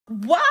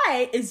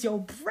Why is your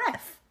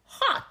breath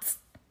hot?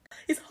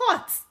 It's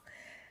hot.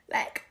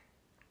 Like,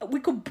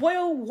 we could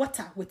boil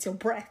water with your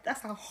breath.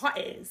 That's how hot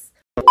it is.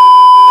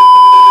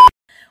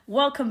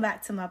 Welcome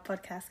back to my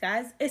podcast,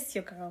 guys. It's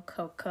your girl,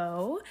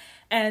 Coco.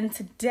 And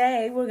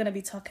today we're going to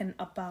be talking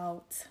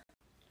about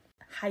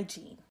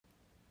hygiene.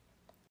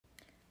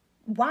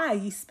 Why are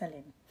you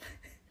smelling?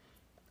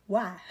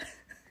 Why?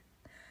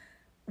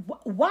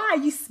 Why are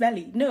you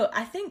smelly? No,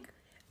 I think...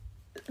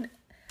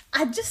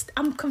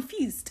 I'm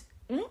confused.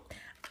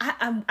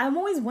 I'm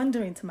always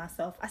wondering to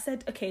myself. I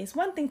said, okay, it's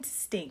one thing to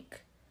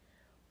stink.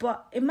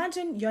 But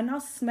imagine you're now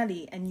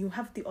smelly and you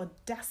have the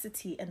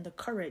audacity and the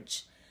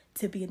courage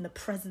to be in the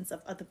presence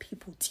of other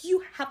people.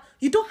 You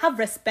don't have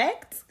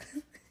respect?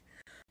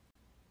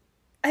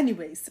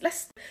 Anyways,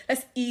 let's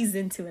ease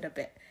into it a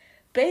bit.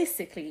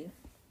 Basically,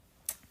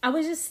 I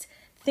was just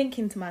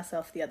thinking to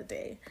myself the other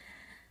day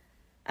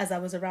as I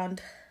was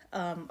around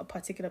a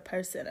particular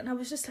person, and I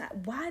was just like,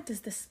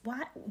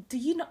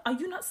 are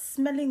you not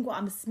smelling what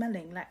I'm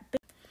smelling?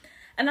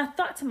 And I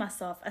thought to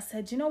myself, I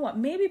said, you know what,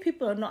 maybe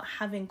people are not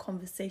having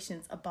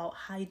conversations about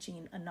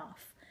hygiene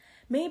enough.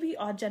 Maybe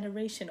our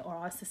generation or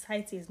our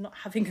society is not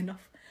having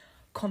enough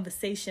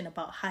conversation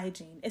about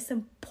hygiene. It's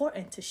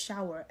important to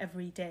shower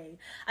every day.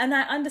 And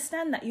I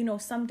understand that,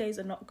 some days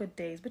are not good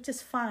days, which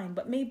is fine,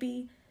 but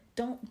maybe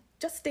don't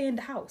just stay in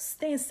the house,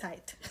 stay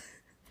inside.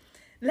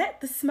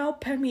 Let the smell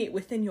permeate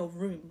within your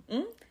room.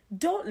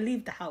 Don't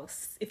leave the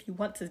house if you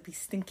want to be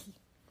stinky.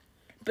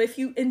 But if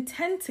you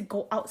intend to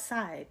go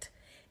outside,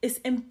 it's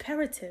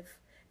imperative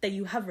that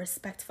you have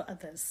respect for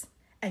others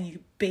and you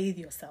bathe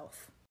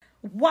yourself.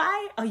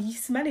 Why are you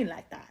smelling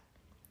like that?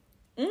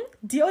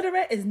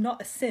 Deodorant is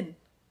not a sin.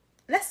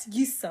 Let's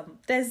use some.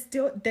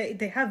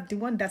 They have the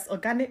one that's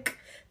organic.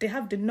 They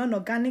have the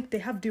non-organic. They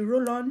have the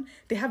roll-on.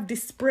 They have the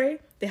spray.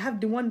 They have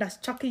the one that's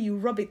chucky. You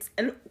rub it.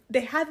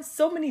 They have there's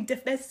so many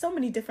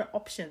different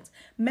options.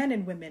 Men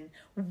and women.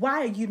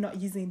 Why are you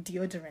not using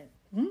deodorant?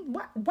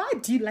 Why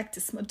do you like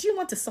to smell? Do you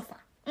want to suffer?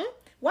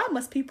 Why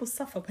must people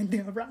suffer when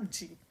they're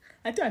around you?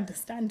 I don't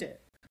understand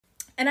it.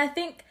 And I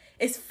think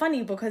it's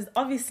funny because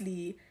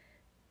obviously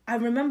I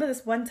remember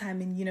this one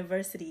time in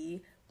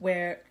university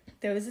where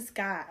there was this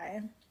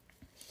guy.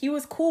 He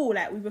was cool,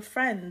 we were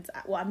friends.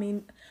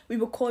 We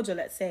were cordial,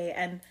 let's say.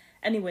 And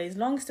anyways,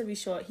 long story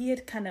short, he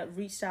had kind of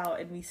reached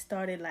out and we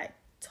started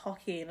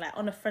talking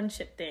on a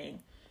friendship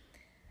thing.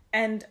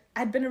 And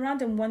I'd been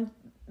around him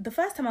the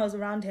first time I was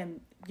around him,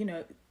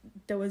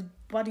 there was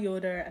body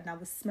odor and I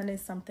was smelling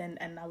something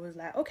and I was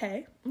like,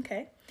 okay.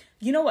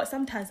 You know what?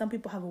 Sometimes some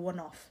people have a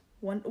one-off.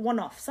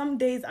 Some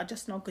days are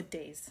just not good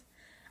days.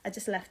 I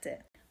just left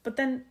it. But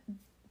then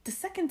the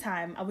second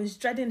time I was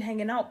dreading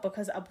hanging out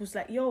because I was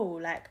like,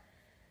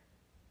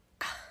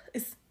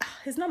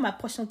 it's not my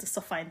portion to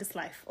suffer in this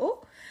life.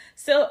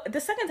 So the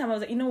second time I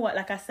was like, you know what,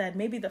 like I said,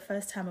 maybe the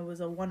first time it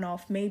was a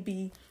one-off.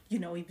 Maybe, he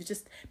was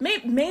just,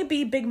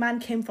 maybe big man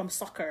came from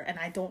soccer and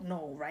I don't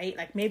know,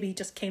 right? Maybe he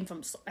just came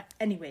from,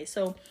 anyway.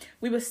 So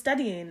we were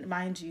studying,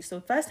 mind you. So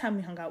first time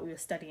we hung out, we were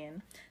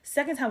studying.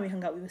 Second time we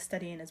hung out, we were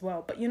studying as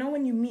well. But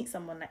when you meet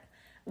someone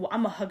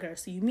I'm a hugger.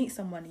 So you meet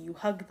someone and you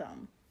hug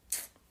them.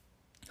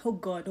 Oh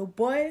God, oh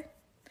boy.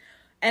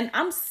 And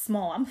I'm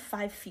small. I'm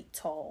 5 feet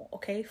tall,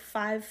 okay?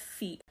 5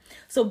 feet.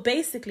 So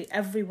basically,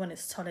 everyone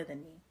is taller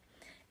than me.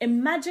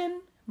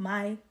 Imagine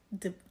my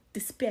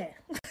despair.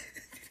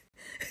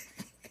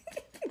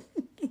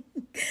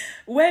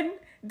 When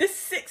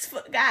this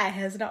 6-foot guy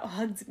has not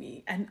hugged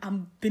me and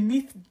I'm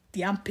beneath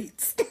the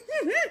armpits.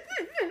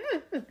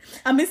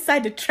 I'm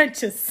inside the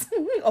trenches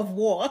of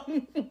war.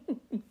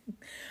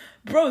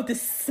 Bro, the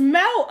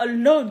smell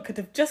alone could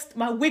have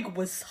my wig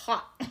was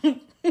hot.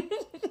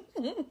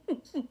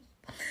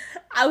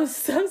 I was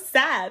so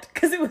sad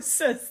because it was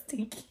so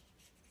stinky.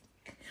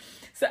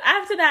 So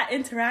after that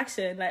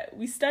interaction,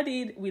 we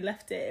studied, we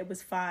left it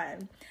was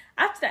fine.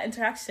 After that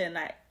interaction,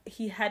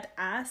 he had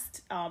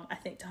asked, I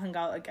think, to hang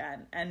out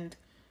again. And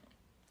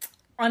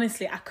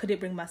honestly, I couldn't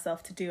bring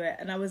myself to do it.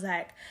 And I was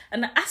like,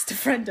 and I asked a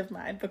friend of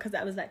mine because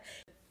I was like,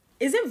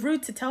 is it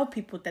rude to tell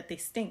people that they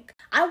stink?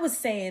 I was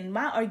saying,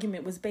 my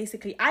argument was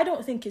basically, I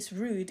don't think it's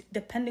rude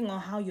depending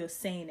on how you're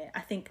saying it.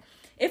 I think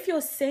if you're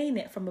saying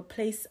it from a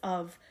place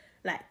of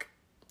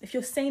if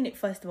you're saying it,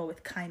 first of all,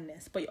 with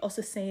kindness, but you're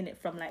also saying it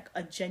from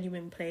a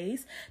genuine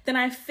place, then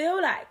I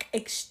feel like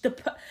it's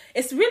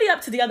really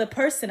up to the other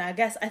person, I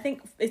guess. I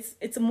think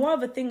it's more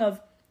of a thing of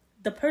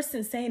the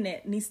person saying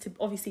it needs to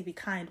obviously be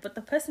kind, but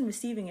the person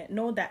receiving it,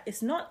 know that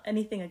it's not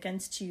anything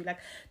against you.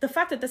 The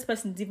fact that this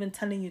person is even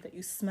telling you that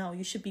you smell,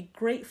 you should be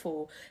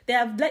grateful. They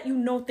have let you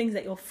know things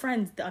that your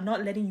friends that are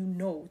not letting you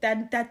know.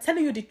 They're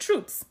telling you the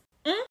truths.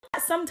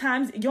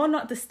 Sometimes you're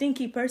not the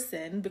stinky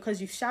person because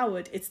you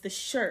showered. It's the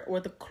shirt or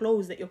the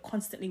clothes that you're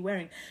constantly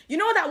wearing. You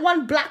know that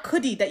one black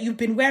hoodie that you've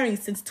been wearing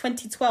since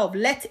 2012?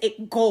 Let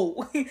it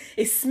go.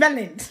 It's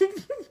smelling.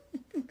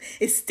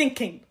 It's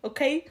stinking,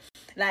 okay?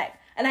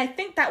 And I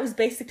think that was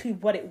basically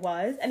what it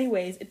was.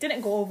 Anyways, it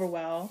didn't go over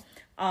well.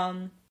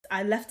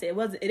 I left it.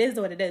 It is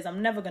what it is.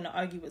 I'm never going to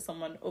argue with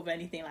someone over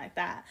anything like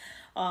that.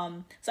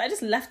 So I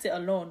just left it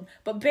alone.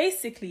 But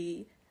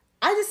basically,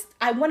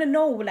 I want to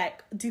know,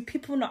 like, do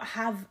people not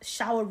have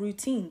shower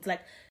routines?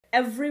 Like,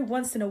 every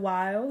once in a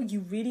while, you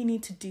really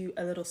need to do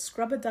a little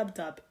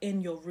scrub-a-dub-dub in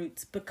your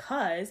roots,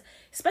 because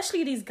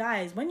especially these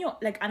guys, when you're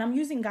like, and I'm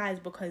using guys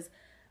because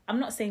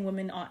I'm not saying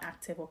women aren't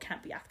active or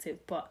can't be active,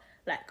 but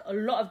like a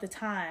lot of the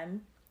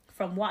time,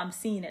 from what I'm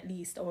seeing at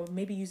least, or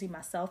maybe using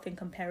myself in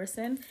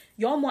comparison,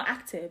 you're more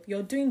active.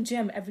 You're doing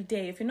gym every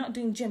day. If you're not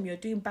doing gym, you're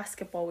doing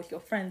basketball with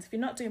your friends. If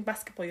you're not doing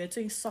basketball, you're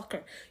doing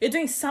soccer. You're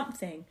doing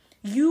something.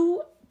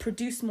 You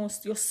produce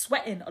most, you're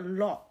sweating a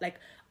lot, like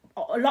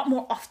a lot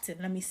more often,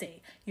 let me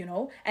say, you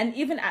know. And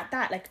even at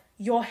that, like,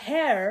 your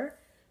hair,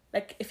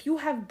 like, if you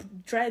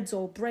have dreads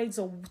or braids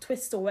or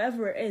twists or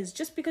whatever it is,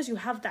 just because you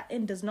have that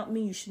in does not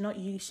mean you should not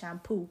use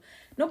shampoo.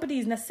 Nobody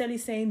is necessarily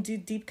saying do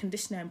deep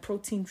conditioner and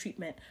protein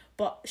treatment,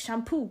 but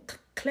shampoo,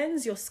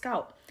 cleanse your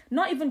scalp,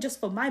 not even just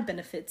for my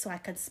benefit so I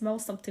can smell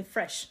something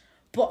fresh,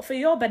 but for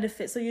your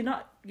benefit, so you're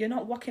not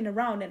walking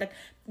around and like,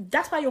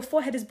 that's why your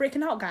forehead is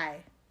breaking out, guy.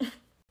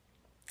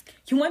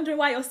 You're wondering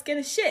why your skin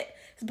is shit.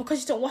 It's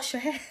because you don't wash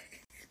your hair.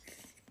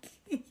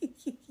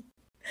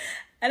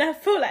 And I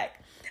feel like,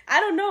 I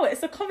don't know,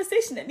 it's a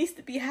conversation that needs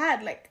to be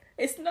had. Like,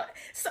 it's not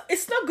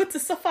good to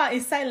suffer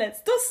in silence.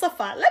 Don't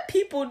suffer. Let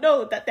people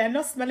know that they're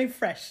not smelling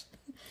fresh.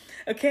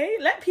 Okay?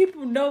 Let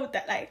people know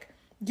that, like,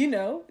 you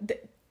know,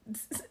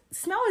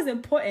 smell is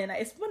important.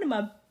 Like, it's one of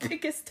my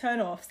biggest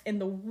turnoffs in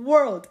the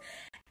world.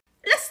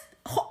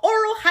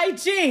 Oral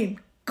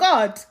hygiene.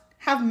 God,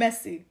 have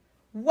mercy.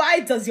 Why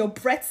does your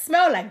breath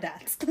smell like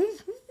that?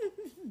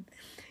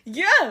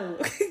 Yo,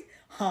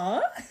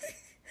 huh?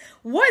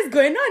 What is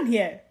going on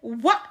here?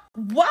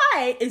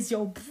 Why is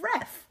your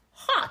breath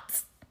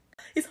hot?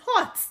 It's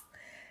hot.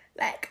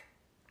 Like,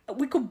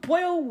 we could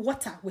boil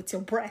water with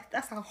your breath.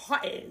 That's how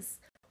hot it is.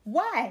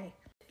 Why?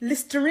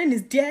 Listerine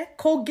is there.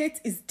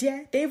 Colgate is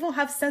there. They even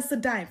have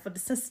Sensodyne for the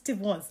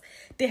sensitive ones.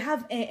 They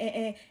have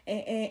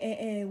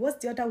what's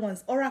the other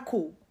ones?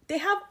 Oracle. They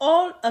have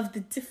all of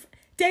the different.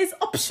 There's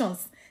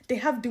options. They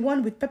have the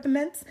one with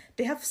peppermint.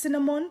 They have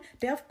cinnamon.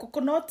 They have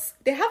coconut.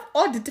 They have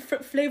all the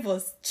different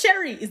flavors.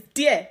 Cherry is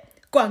there.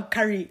 Go and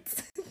carry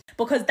it.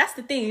 Because that's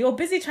the thing. You're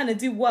busy trying to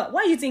do what?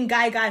 What are you doing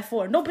guy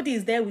for? Nobody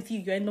is there with you.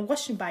 You're in the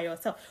washroom by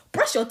yourself.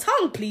 Brush your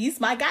tongue, please.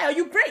 My guy, are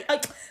you great?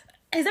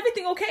 Is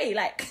everything okay?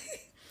 Like,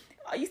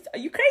 are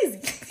you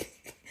crazy?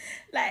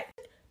 Like,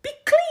 be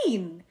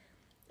clean.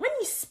 When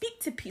you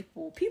speak to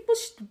people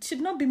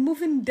should not be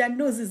moving their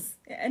noses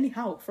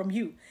anyhow from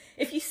you.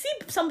 If you see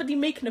somebody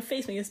making a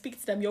face when you speak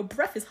to them, your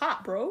breath is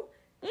hot, bro.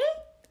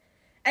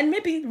 And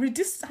maybe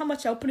reduce how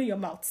much you're opening your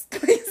mouth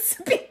when you're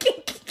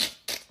speaking.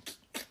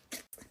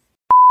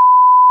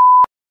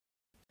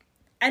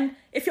 And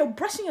if you're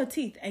brushing your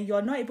teeth and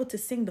you're not able to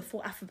sing the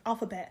full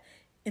alphabet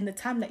in the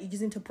time that you're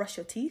using to brush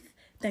your teeth,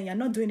 then you're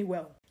not doing it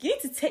well. You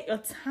need to take your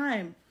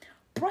time.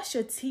 Brush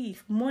your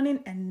teeth morning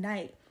and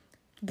night.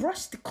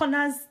 Brush the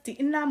corners, the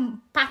inner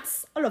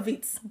parts, all of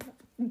it.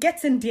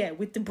 Get in there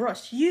with the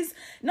brush. Use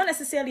not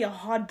necessarily a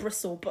hard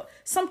bristle, but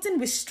something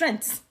with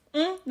strength.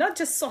 Not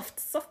just soft.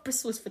 Soft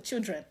bristles for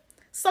children.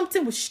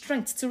 Something with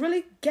strength to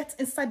really get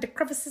inside the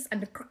crevices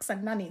and the crooks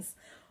and nannies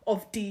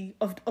of the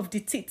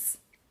teeth.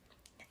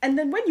 And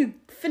then when you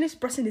finish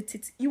brushing the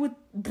teeth, you would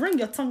bring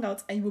your tongue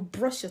out and you would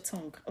brush your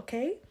tongue,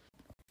 okay?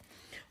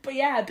 But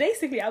yeah,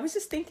 basically, I was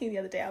just thinking the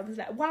other day, I was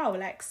like, wow,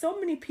 like, so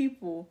many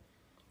people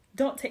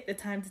don't take the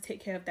time to take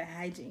care of their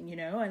hygiene, you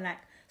know? And like,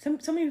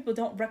 so many people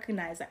don't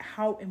recognize like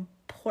how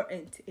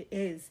important it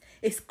is.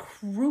 It's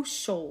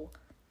crucial.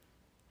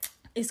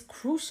 It's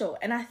crucial.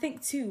 And I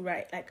think too,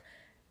 right, like,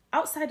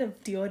 outside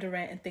of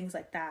deodorant and things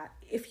like that,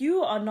 if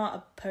you are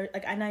not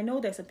and I know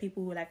there's some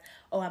people who are like,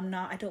 oh,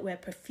 I don't wear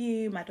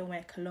perfume, I don't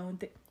wear cologne.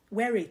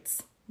 Wear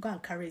it. Go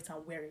and carry it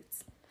and wear it.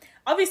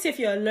 Obviously, if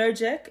you're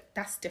allergic,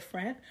 that's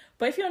different.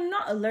 But if you're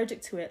not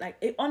allergic to it, like,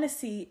 it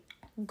honestly,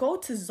 go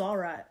to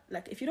Zara.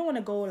 Like, if you don't want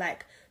to go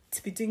like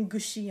to be doing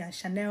Gucci and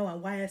Chanel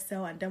and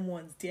YSL and them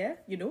ones there,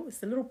 you know,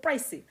 it's a little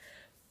pricey.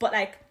 But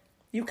like,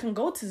 you can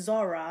go to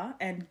Zara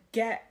and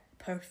get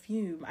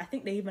perfume. I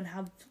think they even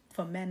have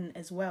for men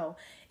as well.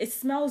 It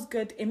smells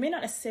good. It may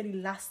not necessarily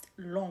last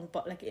long,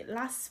 but like, it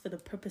lasts for the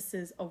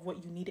purposes of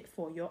what you need it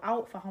for. You're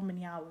out for how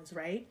many hours,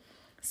 right?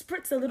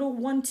 Spritz a little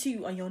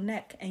 1-2 on your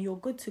neck and you're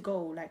good to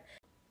go. Like,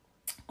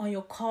 on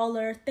your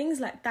collar, things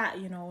like that,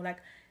 you know, like,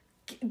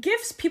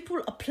 gives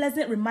people a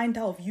pleasant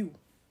reminder of you,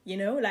 you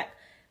know? Like,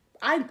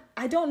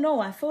 I don't know,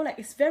 I feel like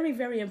it's very,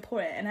 very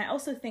important. And I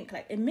also think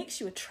like it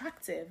makes you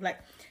attractive. Like,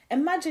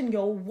 imagine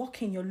you're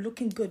walking, you're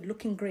looking good,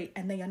 looking great,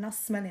 and then you're not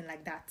smelling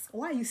like that.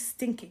 Why are you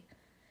stinking?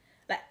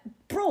 Like,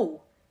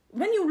 bro,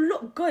 when you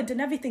look good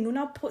and everything, you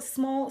now put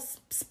small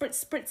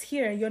spritz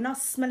here, and you're not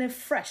smelling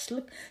fresh,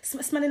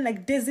 smelling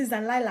like daisies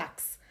and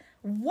lilacs.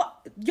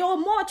 What? You're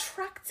more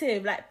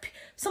attractive. Like,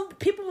 some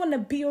people want to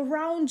be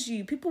around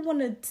you. People want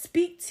to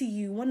speak to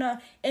you, want to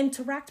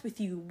interact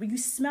with you. You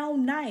smell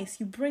nice.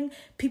 You bring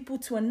people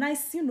to a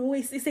nice, you know,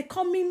 it's a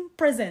calming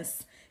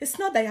presence. It's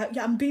not that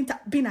I'm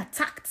being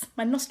attacked.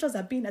 My nostrils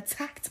are being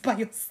attacked by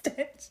your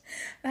stench.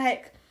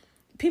 Like,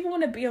 people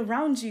want to be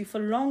around you for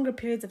longer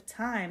periods of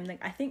time.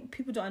 Like, I think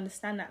people don't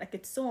understand that. Like,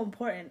 it's so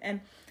important.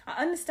 And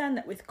I understand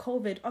that with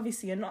COVID,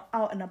 obviously you're not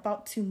out and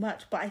about too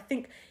much, but I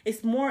think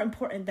it's more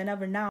important than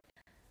ever now.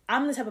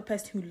 I'm the type of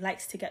person who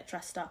likes to get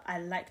dressed up. I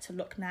like to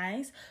look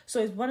nice.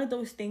 So it's one of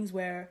those things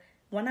where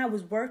when I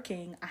was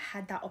working, I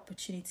had that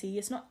opportunity.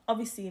 It's not,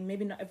 obviously,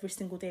 maybe not every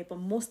single day, but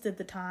most of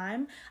the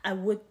time, I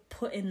would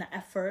put in the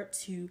effort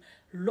to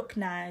look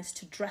nice,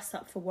 to dress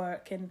up for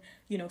work and,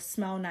 you know,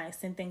 smell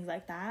nice and things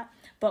like that.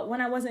 But when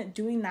I wasn't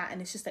doing that,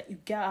 and it's just that you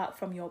get up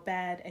from your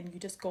bed and you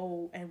just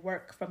go and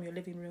work from your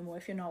living room, or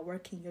if you're not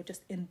working, you're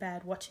just in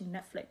bed watching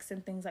Netflix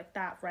and things like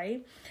that,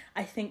 right?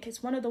 I think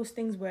it's one of those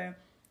things where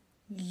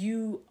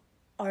you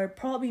are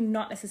probably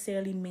not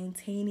necessarily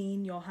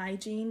maintaining your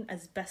hygiene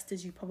as best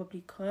as you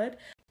probably could.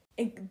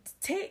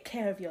 Take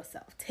care of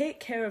yourself. Take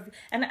care of...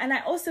 And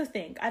I also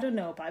think, I don't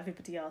know about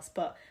everybody else,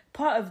 but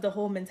part of the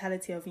whole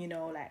mentality of, you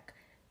know, like,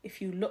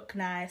 if you look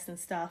nice and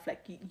stuff,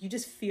 like, you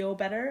just feel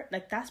better.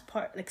 Like, that's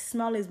part... Like,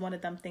 smell is one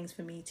of them things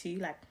for me, too.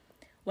 Like,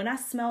 when I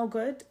smell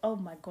good, oh,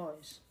 my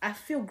gosh, I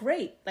feel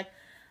great. Like,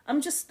 I'm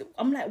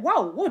like,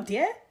 wow, whoa,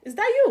 dear, is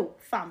that you,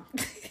 fam?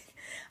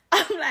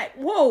 I'm like,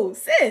 whoa,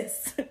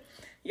 sis,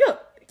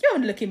 you're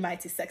looking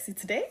mighty sexy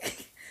today.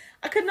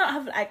 I could not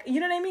have, like, you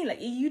know what I mean? Like,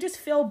 you just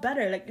feel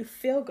better, like, you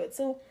feel good.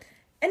 So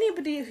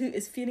anybody who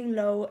is feeling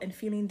low and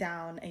feeling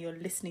down and you're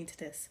listening to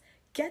this,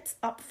 get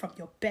up from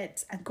your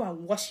bed and go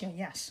and wash your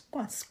yash. Go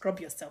and scrub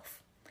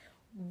yourself.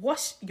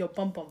 Wash your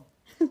bum bum.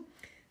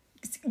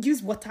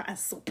 Use water and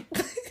soap.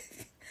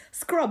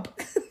 Scrub.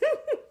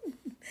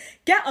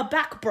 Get a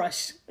back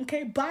brush,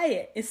 okay? Buy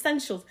it.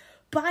 Essentials.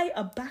 Buy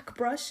a back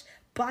brush,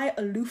 buy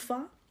a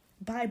loofah,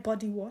 buy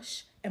body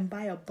wash, and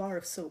buy a bar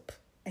of soap.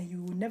 And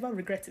you will never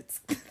regret it.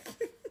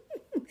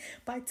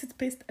 Buy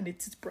toothpaste and a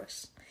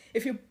toothbrush.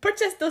 If you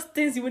purchase those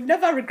things, you will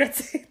never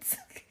regret it.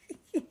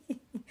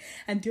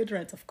 And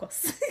deodorant, of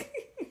course.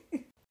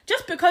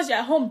 Just because you're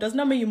at home does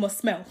not mean you must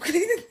smell.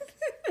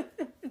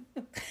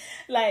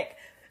 Like,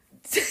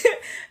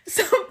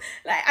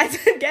 I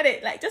don't get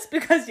it. Like, just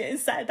because you're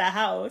inside the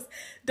house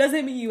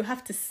doesn't mean you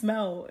have to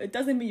smell. It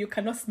doesn't mean you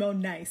cannot smell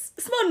nice.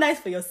 Smell nice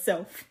for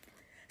yourself.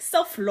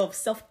 Self-love,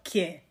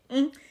 self-care.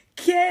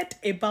 Cared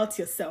about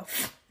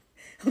yourself.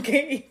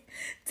 Okay?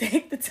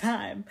 Take the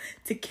time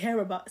to care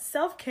about...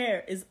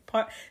 Self-care is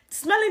part...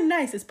 Smelling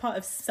nice is part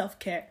of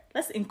self-care.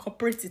 Let's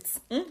incorporate it.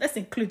 Let's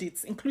include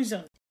it.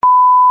 Inclusion.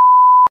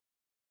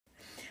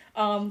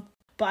 But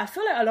I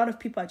feel like a lot of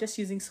people are just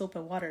using soap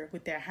and water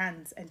with their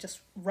hands and just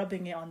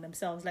rubbing it on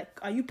themselves. Like,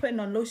 are you putting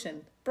on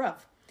lotion? Bruv,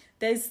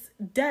 there's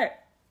dirt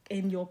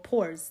in your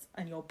pores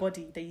and your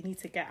body that you need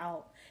to get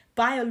out.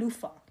 Buy a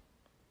loofah.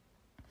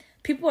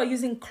 People are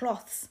using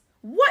cloths.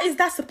 What is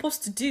that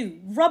supposed to do?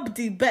 Rub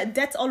the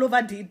dirt all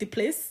over the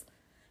place?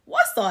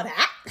 What's all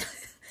that?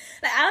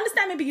 Like, I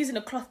understand maybe using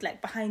a cloth,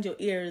 like, behind your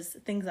ears,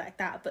 things like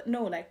that. But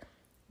no, like,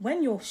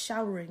 when you're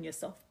showering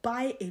yourself,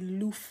 buy a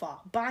loofah,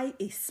 buy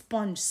a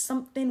sponge,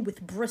 something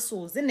with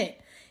bristles in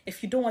it.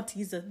 If you don't want to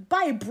use it,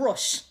 buy a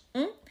brush,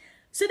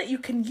 so that you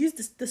can use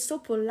the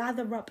soap will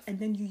lather up and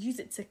then you use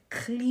it to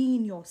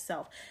clean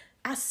yourself.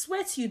 I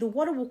swear to you, the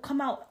water will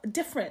come out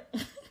different.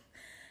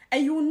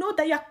 And you will know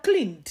that you're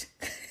cleaned.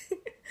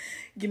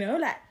 You know,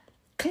 like,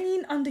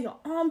 clean under your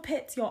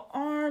armpits, your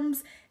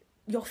arms,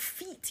 your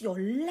feet, your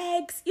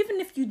legs.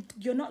 Even if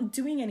you're not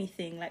doing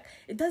anything, like,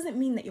 it doesn't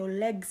mean that your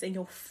legs and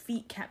your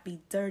feet can't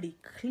be dirty.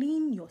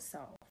 Clean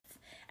yourself.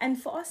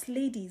 And for us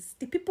ladies,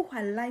 the people who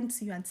are lying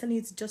to you and telling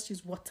you to just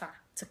use water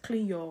to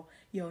clean your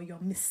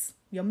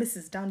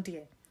missus down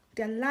there,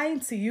 they're lying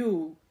to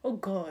you. Oh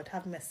God,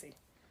 have mercy.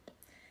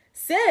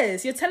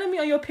 Sis, you're telling me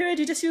on your period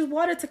you just use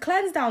water to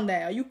cleanse down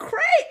there? Are you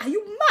crazy? Are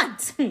you mad?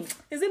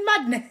 Is it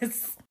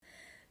madness?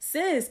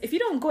 Sis, if you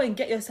don't go and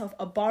get yourself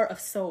a bar of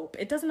soap,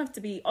 it doesn't have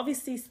to be,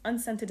 obviously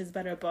unscented is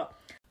better, but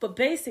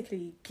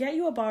basically, get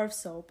you a bar of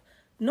soap.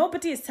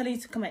 Nobody is telling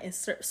you to come and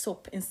insert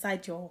soap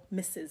inside your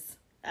missus,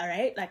 all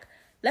right? Like,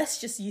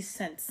 let's just use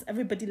scents.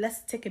 Everybody,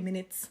 let's take a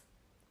minute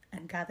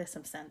and gather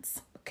some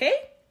scents, okay?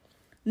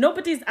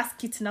 Nobody's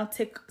asking you to now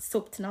take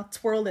soap to now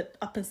twirl it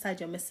up inside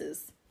your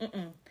missus.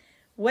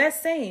 We're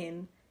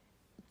saying,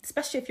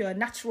 especially if you're a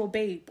natural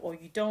babe or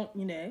you don't,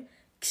 you know,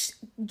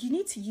 you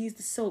need to use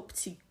the soap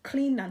to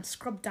clean and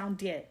scrub down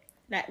there.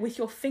 Like, with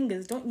your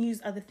fingers, don't use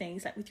other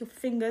things. Like, with your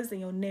fingers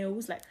and your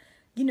nails, like,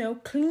 you know,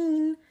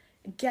 clean,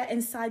 get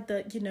inside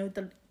the, you know,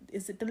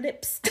 is it the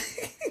lips?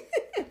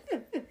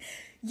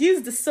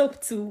 Use the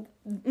soap to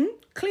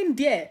clean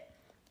there.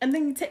 And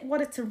then you take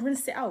water to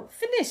rinse it out.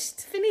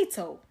 Finished.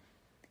 Finito.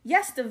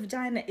 Yes, the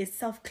vagina is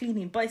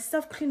self-cleaning, but it's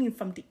self-cleaning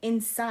from the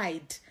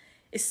inside.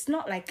 It's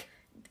not like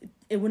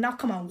it will now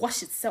come and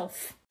wash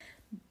itself.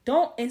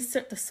 Don't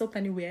insert the soap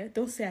anywhere.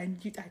 Don't say I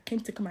came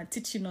to come and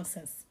teach you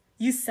nonsense.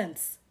 Use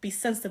sense. Be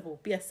sensible.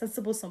 Be a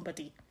sensible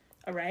somebody.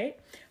 All right?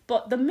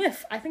 But the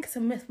myth, I think it's a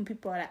myth when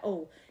people are like,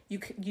 oh,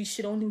 you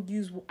should only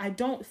use... I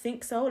don't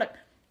think so. Like,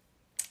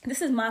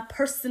 This is my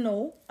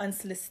personal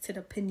unsolicited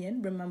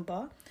opinion,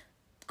 remember.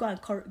 You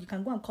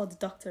can go and call the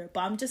doctor.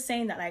 But I'm just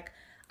saying that, like,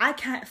 I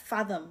can't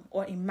fathom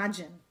or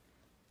imagine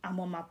I'm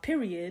on my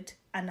period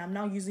and I'm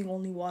now using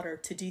only water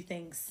to do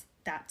things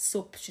that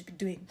soap should be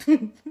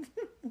doing.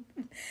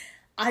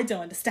 I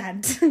don't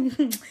understand.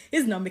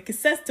 It's not making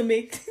sense to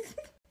me.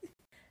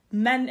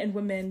 Men and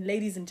women,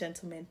 ladies and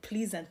gentlemen,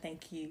 please and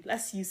thank you.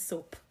 Let's use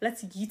soap.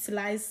 Let's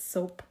utilize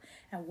soap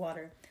and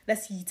water.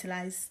 Let's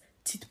utilize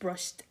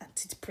toothbrush and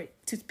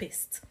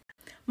toothpaste.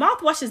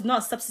 Mouthwash is not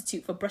a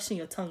substitute for brushing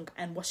your tongue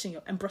and brushing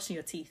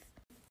your teeth.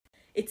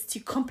 It's to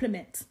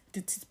complement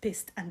the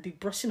toothpaste and the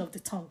brushing of the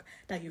tongue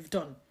that you've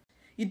done.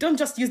 You don't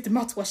just use the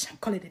mouthwash and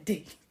call it a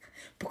day,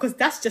 because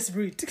that's just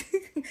rude.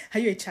 Are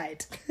you a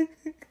child?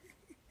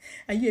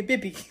 Are you a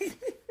baby?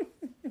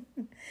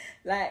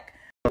 Like,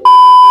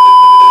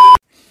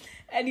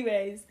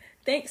 anyways,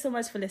 thanks so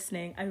much for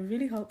listening. I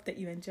really hope that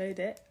you enjoyed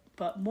it,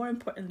 but more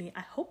importantly,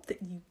 I hope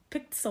that you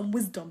picked some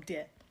wisdom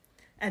there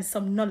and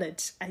some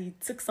knowledge, and you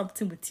took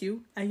something with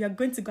you, and you're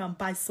going to go and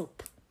buy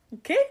soap,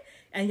 okay?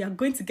 And you're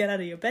going to get out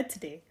of your bed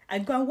today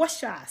and go and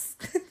wash your ass.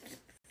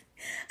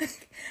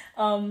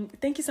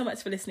 Thank you so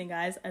much for listening,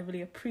 guys. I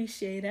really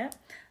appreciate it.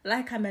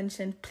 Like I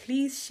mentioned,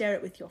 please share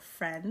it with your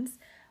friends.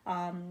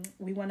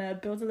 We want to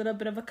build a little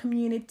bit of a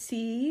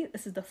community.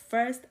 This is the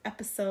first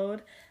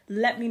episode.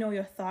 Let me know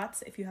your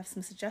thoughts. If you have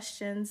some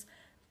suggestions,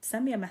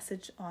 send me a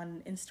message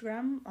on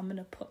Instagram. I'm going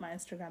to put my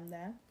Instagram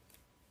there.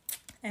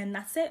 And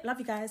that's it. Love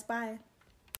you guys. Bye.